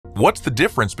What's the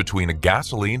difference between a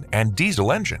gasoline and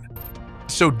diesel engine?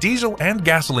 So diesel and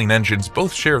gasoline engines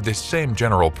both share this same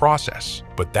general process,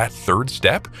 but that third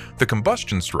step, the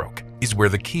combustion stroke, is where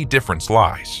the key difference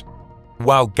lies.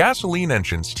 While gasoline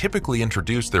engines typically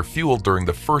introduce their fuel during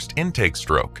the first intake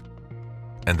stroke,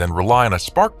 and then rely on a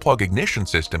spark plug ignition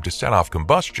system to set off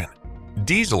combustion,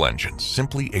 diesel engines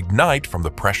simply ignite from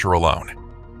the pressure alone.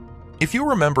 If you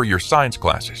remember your science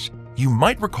classes, you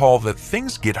might recall that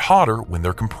things get hotter when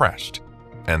they're compressed,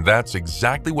 and that's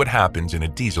exactly what happens in a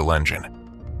diesel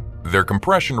engine. Their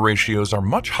compression ratios are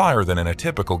much higher than in a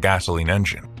typical gasoline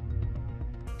engine.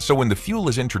 So when the fuel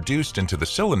is introduced into the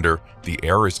cylinder, the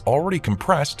air is already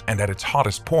compressed and at its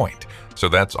hottest point, so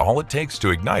that's all it takes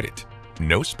to ignite it.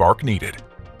 No spark needed.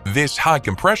 This high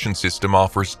compression system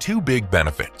offers two big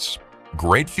benefits: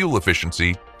 great fuel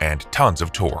efficiency and tons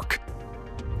of torque.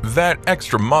 That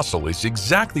extra muscle is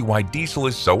exactly why diesel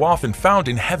is so often found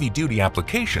in heavy-duty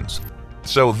applications.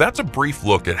 So that's a brief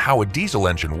look at how a diesel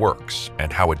engine works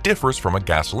and how it differs from a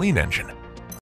gasoline engine.